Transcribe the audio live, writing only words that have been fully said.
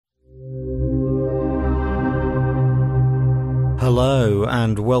Hello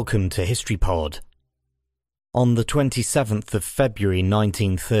and welcome to HistoryPod. On the 27th of February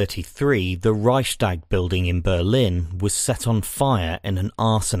 1933, the Reichstag building in Berlin was set on fire in an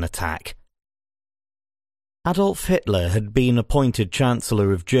arson attack. Adolf Hitler had been appointed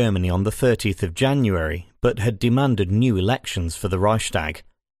Chancellor of Germany on the 30th of January, but had demanded new elections for the Reichstag.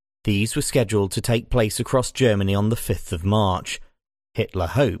 These were scheduled to take place across Germany on the 5th of March. Hitler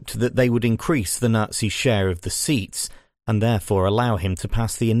hoped that they would increase the Nazi share of the seats, and therefore allow him to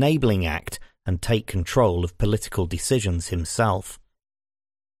pass the Enabling Act and take control of political decisions himself.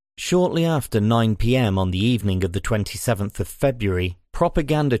 Shortly after 9 p.m. on the evening of the 27th of February,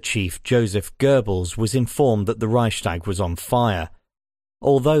 propaganda chief Joseph Goebbels was informed that the Reichstag was on fire.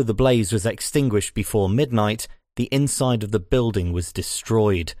 Although the blaze was extinguished before midnight, the inside of the building was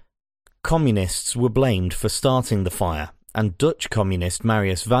destroyed. Communists were blamed for starting the fire, and Dutch communist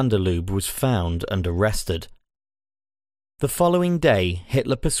Marius van der Lubbe was found and arrested. The following day,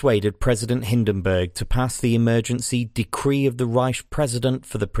 Hitler persuaded President Hindenburg to pass the emergency Decree of the Reich President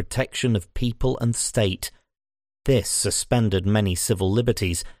for the Protection of People and State. This suspended many civil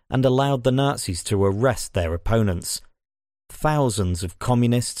liberties and allowed the Nazis to arrest their opponents. Thousands of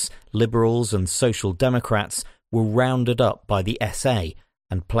communists, liberals and social democrats were rounded up by the SA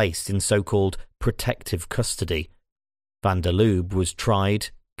and placed in so-called protective custody. Van der Lubbe was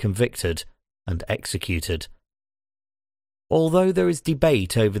tried, convicted and executed. Although there is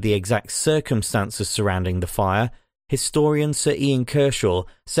debate over the exact circumstances surrounding the fire, historian Sir Ian Kershaw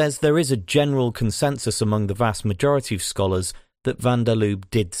says there is a general consensus among the vast majority of scholars that van der Lubbe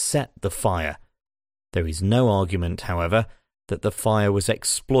did set the fire. There is no argument, however, that the fire was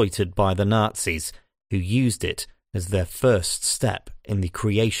exploited by the Nazis, who used it as their first step in the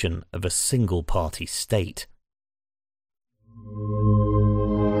creation of a single-party state.